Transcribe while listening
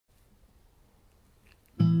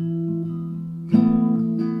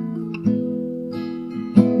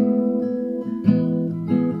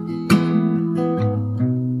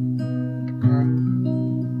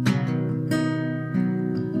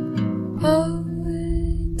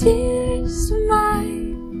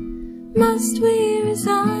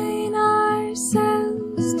resign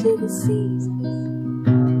ourselves to the seasons.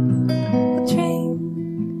 We'll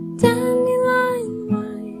train dandelion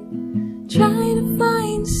wine, try to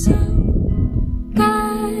find some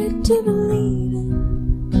God to believe in.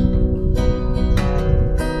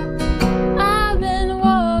 I've been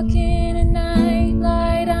walking at night,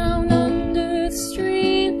 lie down under the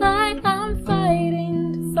street light. I'm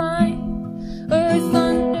fighting to find earth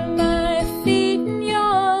under my feet, and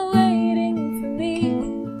you're waiting for me.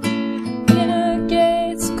 Winter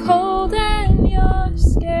gets cold and you're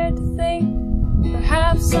scared to think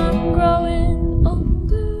perhaps I'm growing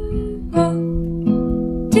older.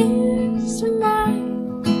 Oh, dearest of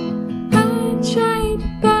mine, I tried to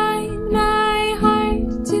bind my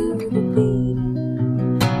heart to the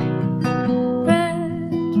beating,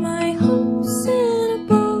 wrapped my hopes in a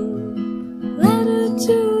bow, letter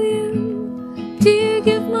to you. Do you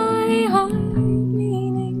give my heart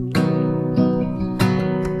meaning?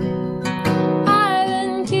 I've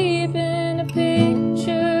been keeping a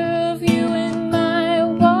picture of you in my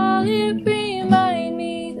wall. It reminds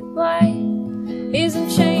me that life isn't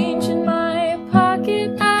change in my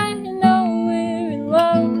pocket. I know we're in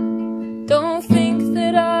love. Don't think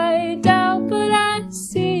that I doubt, but I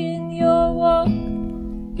see in your walk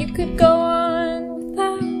you could go on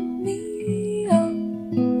without me. Oh,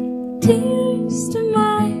 dearest of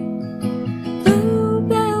mine, blue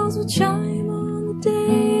bells will chime on the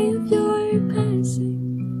day of your passing.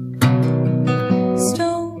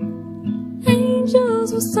 Stone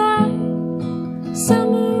angels will sigh,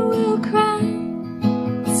 summer will cry,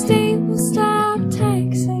 the state will stop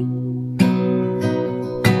taxing.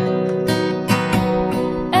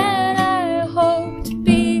 And I hope to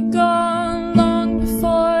be gone long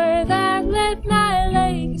before that. Let my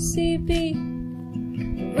legacy be a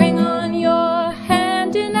ring on your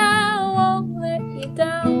hand, and I won't let you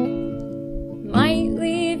down. Might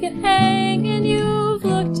leave you hanging, you've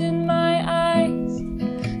looked in my eyes.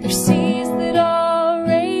 There's seas that are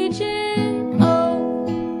raging.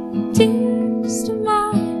 Oh, dearest of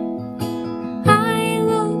mine, I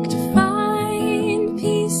look to find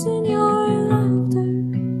peace in your laughter.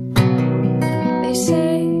 They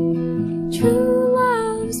say true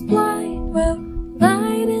love's blind. Well,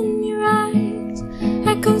 light in your eyes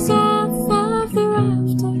echoes off of the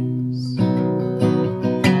rafters.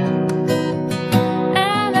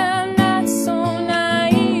 And I'm not so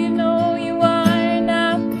naive, no, you are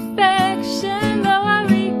not perfection. Though I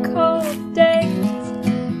recall the days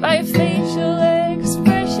by your facial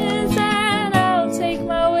expressions, and I'll take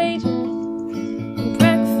my wages in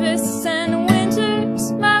breakfasts and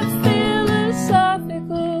winters. My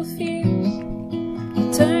philosophical fears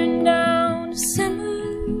turn down to simmer.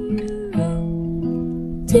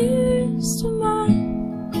 Oh, dearest of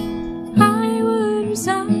mine, I would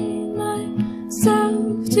resign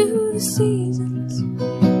myself to the seasons.